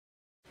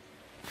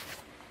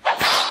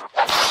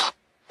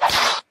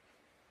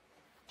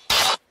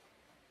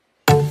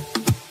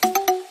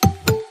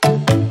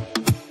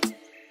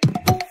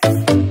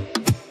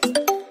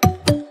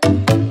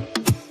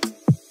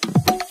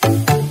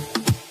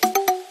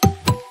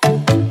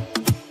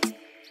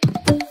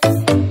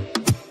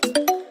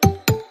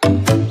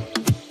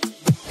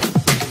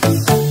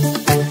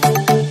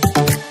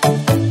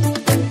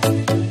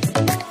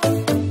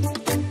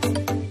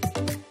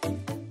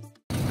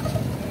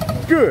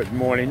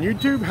morning,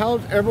 YouTube. How's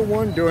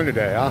everyone doing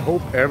today? I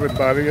hope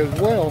everybody is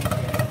well.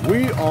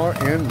 We are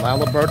in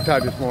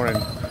Libertad this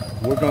morning.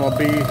 We're going to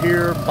be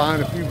here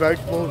buying a few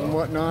vegetables and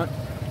whatnot.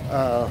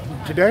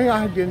 Today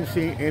I didn't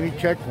see any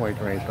checkpoints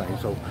or anything,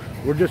 so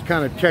we're just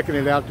kind of checking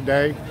it out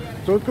today.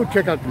 So let's go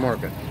check out the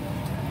market.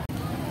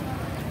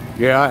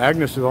 Yeah,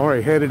 Agnes is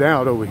already headed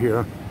out over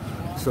here,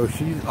 so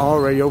she's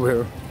already over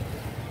here.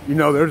 You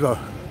know,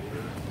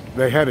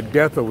 they had a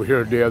death over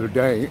here the other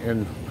day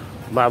in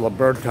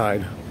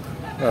Libertad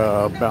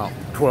about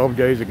 12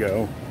 days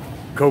ago,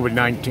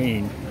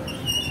 COVID-19.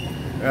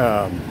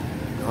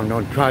 I'm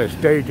going to try to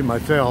stage it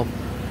myself.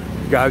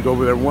 The guy's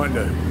over there wanting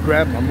to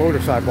grab my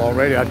motorcycle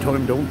already. I told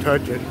him don't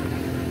touch it.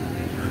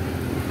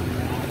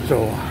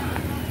 So,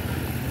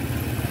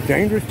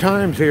 dangerous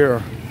times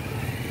here.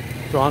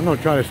 So I'm going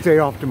to try to stay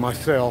off to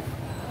myself.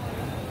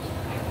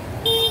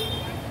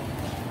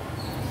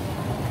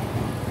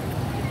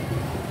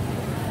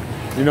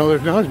 You know,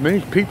 there's not as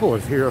many people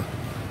as here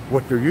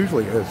what there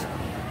usually is.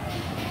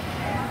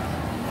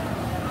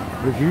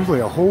 There's usually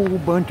a whole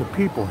bunch of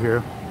people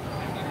here.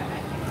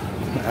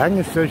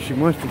 Agnes says she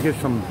wants to get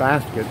some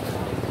baskets.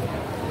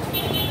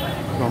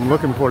 So I'm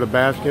looking for the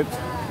baskets.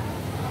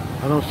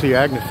 I don't see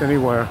Agnes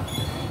anywhere.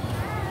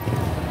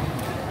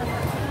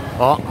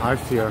 Oh, I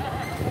see her.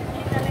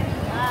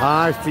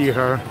 I see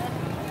her.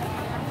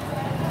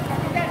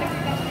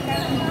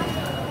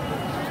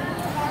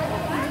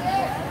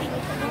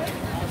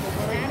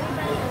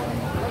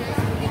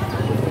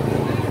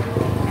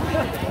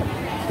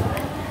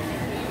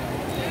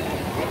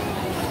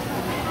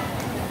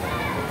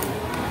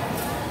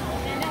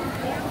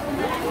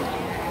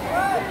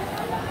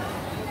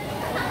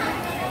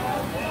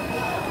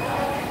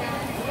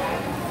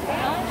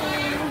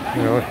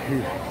 You know,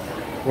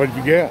 what did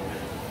you get?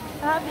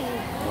 Hobby.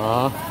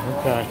 Ah,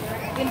 okay.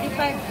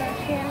 25 per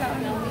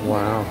kilo.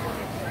 Wow.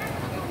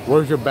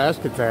 Where's your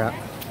baskets at?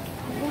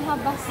 We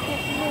have basket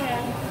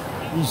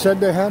here. You said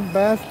they had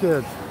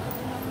baskets.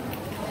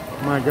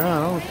 My God,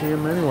 I don't see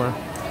them anywhere.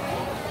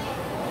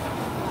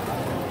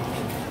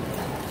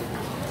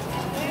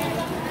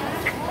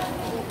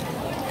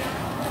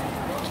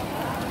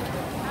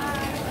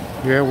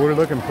 Yeah, we're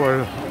looking for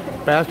a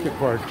basket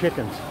for our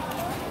chickens,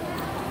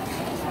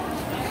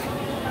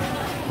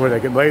 where they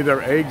can lay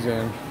their eggs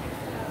in.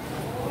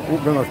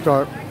 We're gonna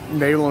start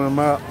nailing them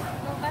up.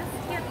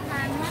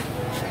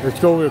 Let's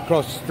go over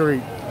across the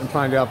street and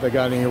find out if they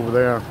got any over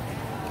there.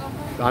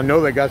 I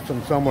know they got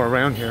some somewhere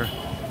around here.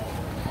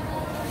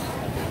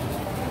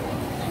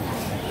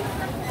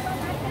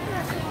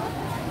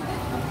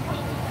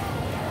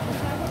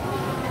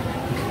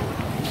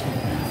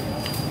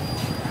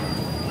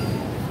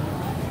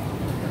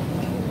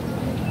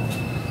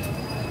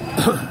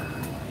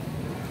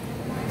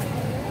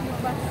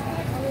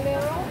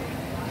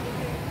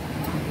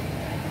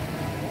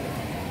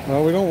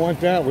 Well, we don't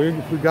want that. We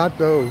got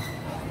those.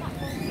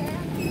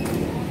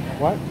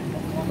 What?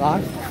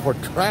 Not for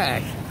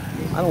trash.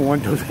 I don't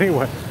want those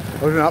anyway.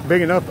 Those are not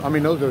big enough. I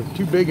mean, those are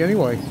too big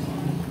anyway.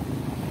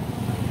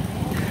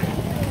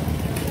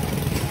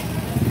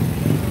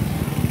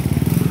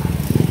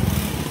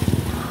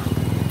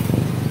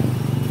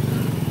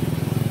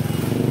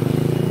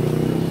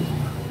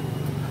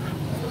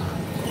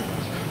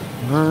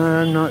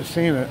 I'm not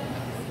seeing it.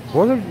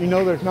 Well, you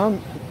know, there's not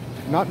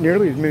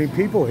nearly as many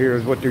people here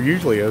as what there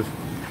usually is.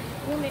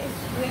 We are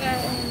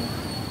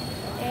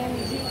in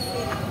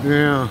GC.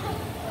 Yeah.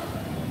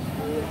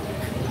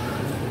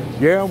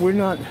 Yeah, we're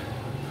not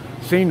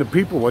seeing the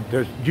people what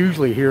there's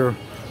usually here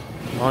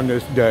on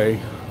this day.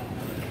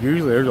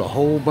 Usually there's a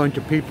whole bunch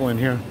of people in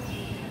here.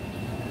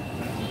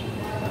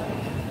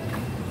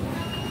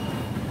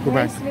 Go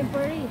back.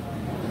 Slippery.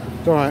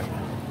 It's all right.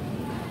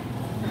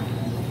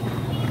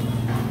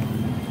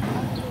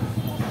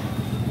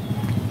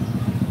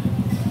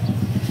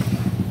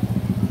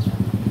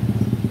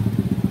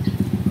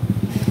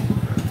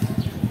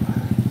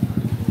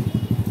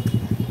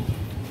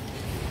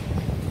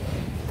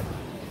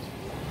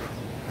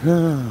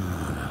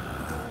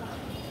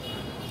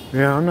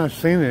 Yeah, I'm not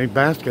seeing any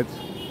baskets.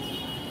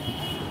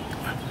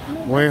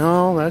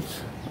 Well,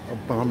 that's a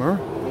bummer.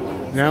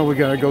 Now we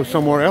gotta go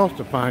somewhere else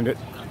to find it.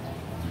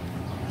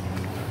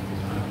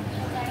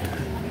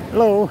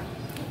 Hello.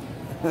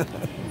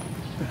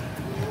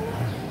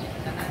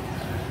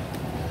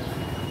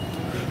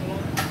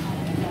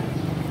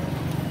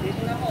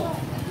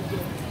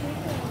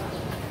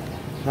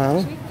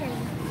 Huh? Chicken.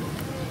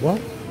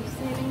 What? We're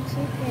selling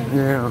chicken.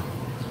 Yeah.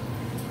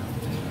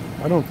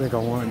 I don't think I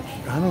want.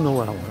 I don't know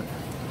what I want.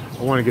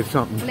 I want to get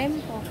something.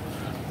 Lempo.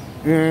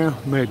 Yeah,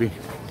 maybe.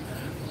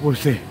 We'll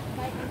see.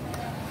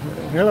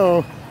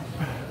 Hello.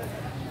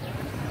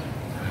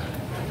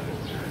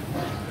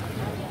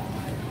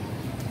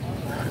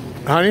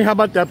 Honey, how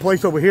about that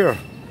place over here?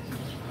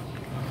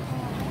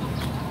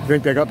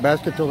 Think they got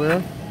baskets over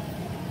there?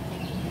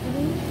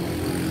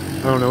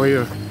 I don't know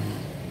either.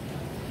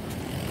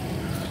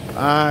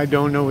 I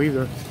don't know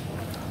either.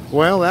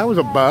 Well, that was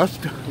a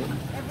bust.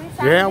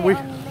 Yeah,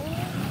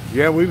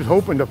 we was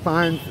hoping to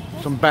find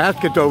some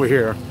baskets over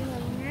here.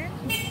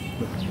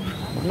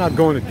 I'm not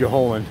going to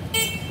Jeholan.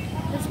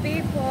 These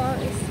people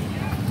is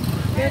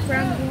they're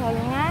from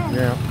Jeholan.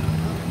 Yeah.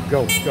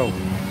 Go, go.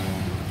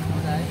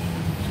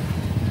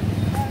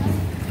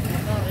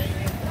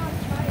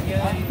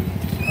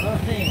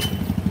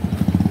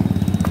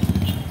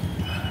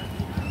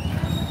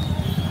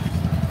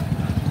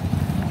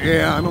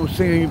 Yeah, I don't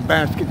see any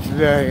baskets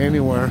today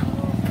anywhere.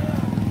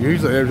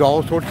 Usually there's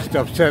all sorts of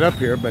stuff set up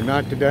here, but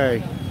not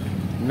today.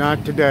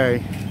 Not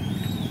today.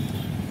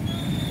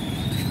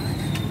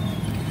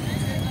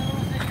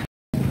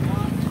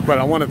 But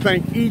I want to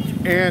thank each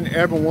and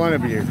every one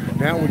of you.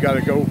 Now we got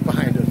to go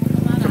find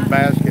some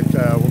baskets.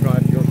 We're going to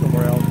have to go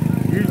somewhere else.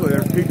 Usually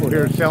there's people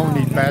here selling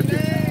these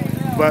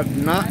baskets, but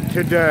not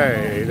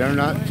today. They're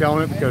not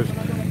selling it because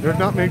there's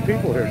not many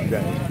people here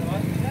today.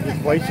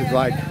 This place is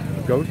like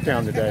a ghost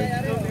town today.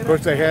 Of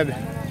course, they had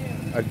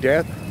a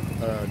death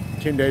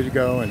 10 days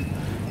ago, and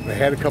they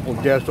had a couple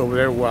of deaths over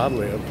there where I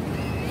live.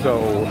 So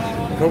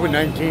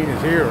COVID-19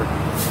 is here.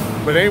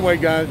 But anyway,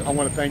 guys, I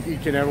want to thank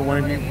each and every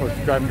one of you for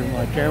subscribing to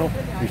my channel.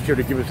 Be sure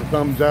to give us a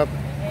thumbs up,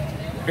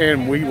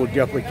 and we will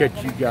definitely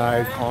catch you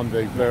guys on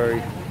the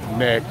very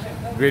next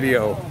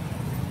video.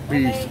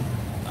 Peace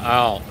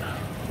out.